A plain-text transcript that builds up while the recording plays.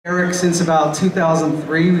Eric since about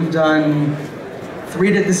 2003. We've done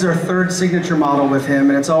this is our third signature model with him,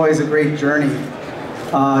 and it's always a great journey.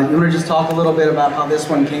 You want to just talk a little bit about how this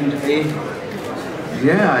one came to be?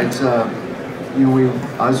 Yeah, it's I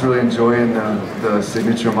was really enjoying the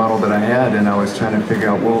signature model that I had, and I was trying to figure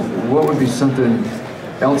out, well, what would be something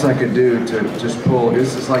else I could do to just pull.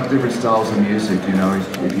 It's like different styles of music, you know.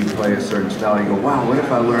 If you play a certain style, you go, wow, what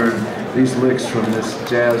if I learned these licks from this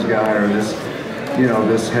jazz guy or this, you know,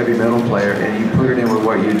 this heavy metal player, and you put it in with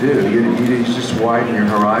what you do. You just widen your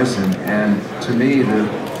horizon. And to me,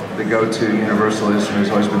 the go-to universal instrument has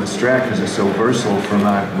always been the Strat, because it's so versatile for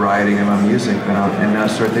my writing and my music. And I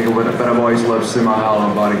started thinking, but I've always loved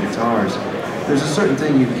semi-hollow body guitars. There's a certain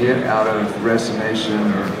thing you get out of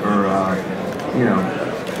resonation or you know,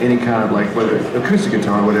 any kind of, like, whether acoustic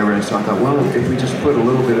guitar or whatever. And so I thought, well, if we just put a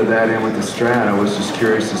little bit of that in with the Strat, I was just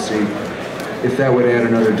curious to see if that would add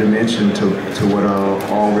another dimension to what I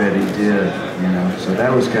already did, you know. So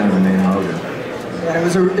that was kind of the main motive. Yeah,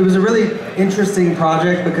 it was a really interesting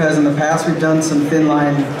project, because in the past we've done some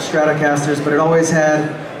Thinline Stratocasters, but it always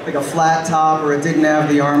had like a flat top, or it didn't have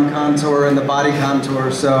the arm contour and the body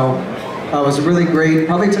contour. So it was really great.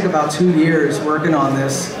 Probably took about 2 years working on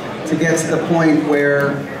this to get to the point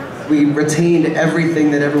where we retained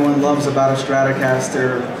everything that everyone loves about a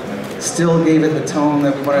Stratocaster. Still gave it the tone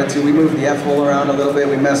that we wanted to. We moved the F-hole around a little bit.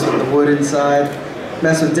 We messed with the wood inside,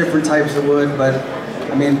 messed with different types of wood, but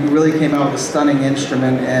I mean, we really came out with a stunning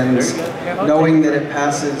instrument, and knowing that it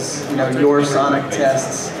passes, you know, your sonic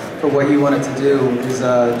tests for what you want it to do is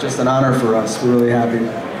just an honor for us. We're really happy.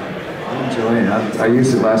 I'm enjoying it. I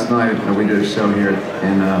used it last night. We did a show here,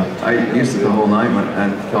 and I used it the whole night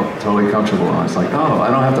and felt totally comfortable. I was like, oh, I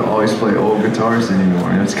don't have to always play old guitars anymore,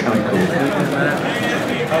 and it's kind of cool.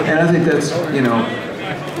 And I think that's, you know,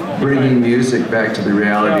 bringing music back to the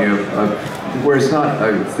reality of where it's not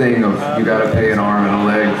a thing of you got to pay an arm and a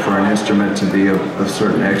leg for an instrument to be of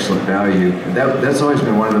certain excellent value. That's always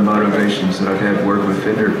been one of the motivations that I've had working with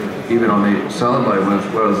Fender, even on the solid body one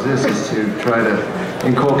as well as this, is to try to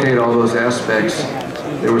inculcate all those aspects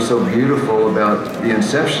that were so beautiful about the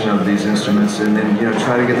inception of these instruments, and then, you know,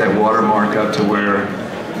 try to get that watermark up to where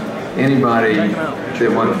anybody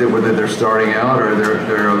that whether they're starting out or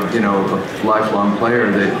they're you know, a lifelong player,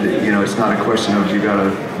 that you know, it's not a question of you got to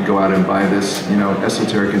go out and buy this, you know,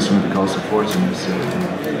 esoteric instrument that costs a fortune.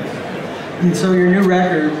 And so your new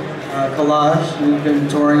record, Collage, you've been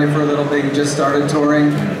touring it for a little bit. You just started touring.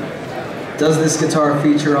 Does this guitar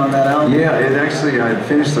feature on that album? Yeah, it actually, I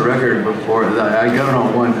finished the record before. I got it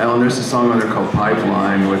on one. Oh, and there's a song on there called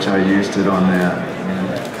Pipeline, which I used it on that.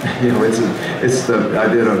 You know, I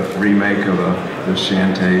did a remake of the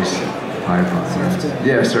Shantae's Pipeline.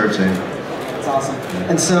 Yeah, Searching. That's awesome.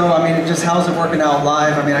 And so, I mean, just how's it working out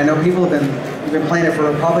live? I mean, I know people you've been playing it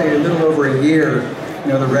for probably a little over a year.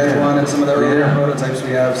 You know, the red one and some of the earlier prototypes we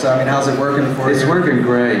have. So, I mean, how's it working for you? It's working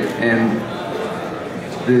great. And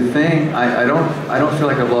the thing, I don't feel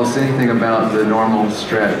like I've lost anything about the normal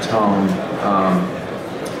Strat tone.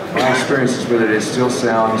 My experiences with it still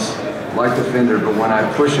sounds like the Fender, but when I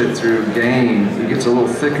push it through gain, it gets a little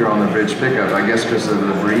thicker on the bridge pickup, I guess because of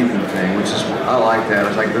the breathing thing, which is, I like that.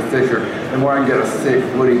 It's like the thicker, the more I can get a thick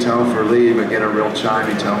woody tone for lead, but get a real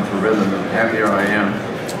chimey tone for rhythm, the happier I am.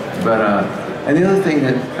 But, and the other thing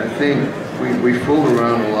that I think we fooled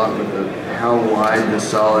around a lot with how wide the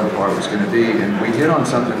solid part was going to be, and we hit on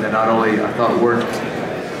something that not only I thought worked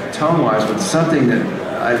tone-wise, but something that,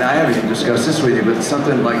 I haven't even discussed this with you, but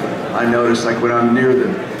something like I noticed, like when I'm near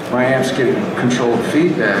my amp's getting controlled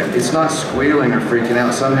feedback, it's not squealing or freaking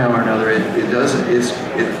out. Somehow or another, it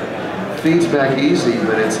feeds back easy,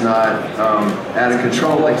 but it's not out of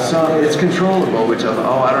control. Like it's controllable, which I thought,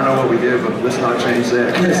 oh, I don't know what we did, but let's not change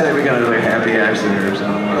that. Let's say we got a happy accident or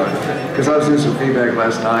something. Because I was doing some feedback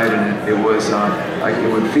last night, and it was like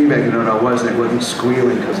it would feedback, and it wasn't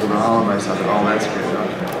squealing because of the hollow notes. I thought, oh, that's good.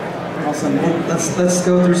 Awesome. Well, let's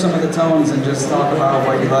go through some of the tones and just talk about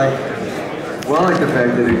what you like. Well, I like the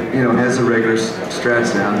fact that it, you know, has a regular Strat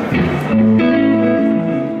sound.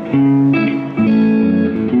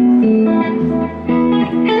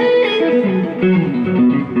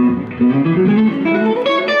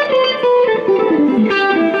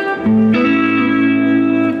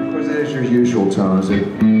 Of course, it has your usual tones.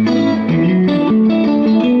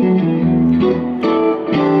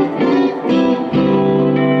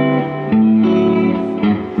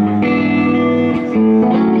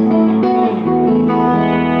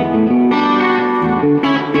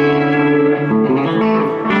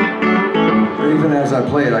 As I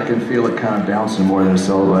play it, I can feel it kind of bouncing more than a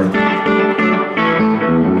solo.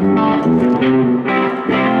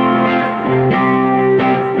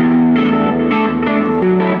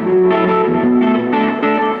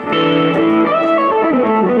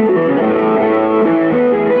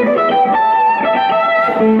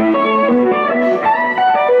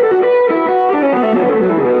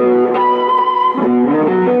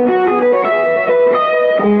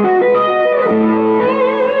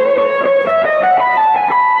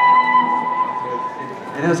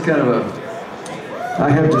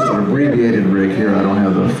 here I don't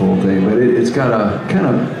have the full thing, but it's got a kind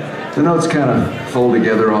of, the notes kind of fold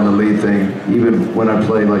together on the lead thing. Even when I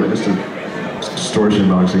play like just a distortion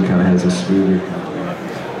box, it kind of has a smoother.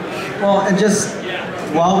 Well, and just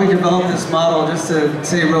while we developed this model, just to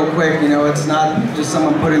say real quick, you know, it's not just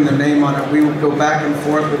someone putting their name on it. We would go back and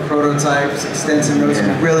forth with prototypes, extensive notes.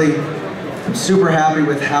 Yeah. We really, I'm super happy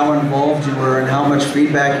with how involved you were and how much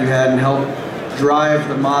feedback you had and helped drive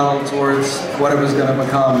the model towards what it was going to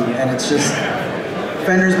become. And it's just,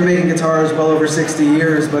 Fender's been making guitars well over 60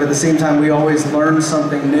 years, but at the same time, we always learn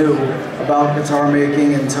something new about guitar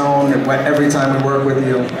making and tone every time we work with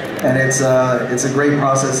you. And it's a great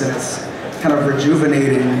process, and it's kind of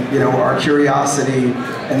rejuvenating, you know, our curiosity,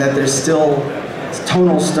 and that there's still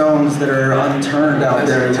tonal stones that are unturned out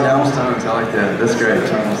there. You Tonal know? stones, I like that. That's great,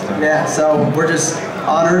 tonal stones. Yeah, so we're just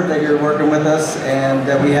honored that you're working with us, and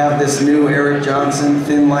that we have this new Eric Johnson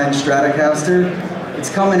Thinline Stratocaster. It's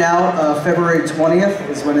coming out February 20th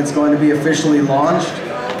is when it's going to be officially launched,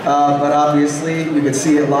 but obviously you can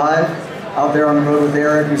see it live out there on the road with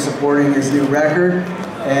Eric, who's supporting his new record.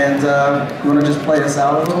 And you want to just play us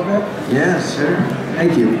out a little bit? Yeah, sure.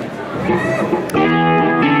 Thank you.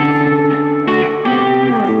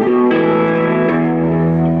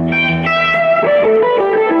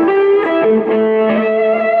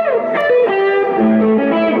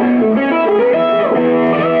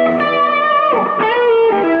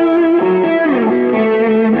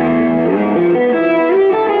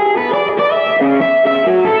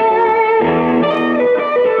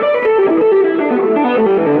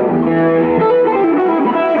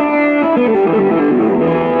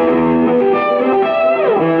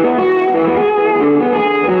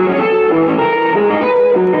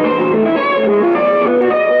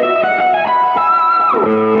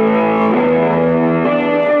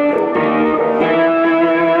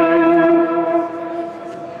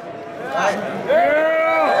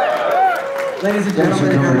 Ladies and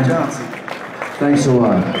gentlemen, Eric Johnson. Thanks a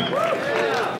lot.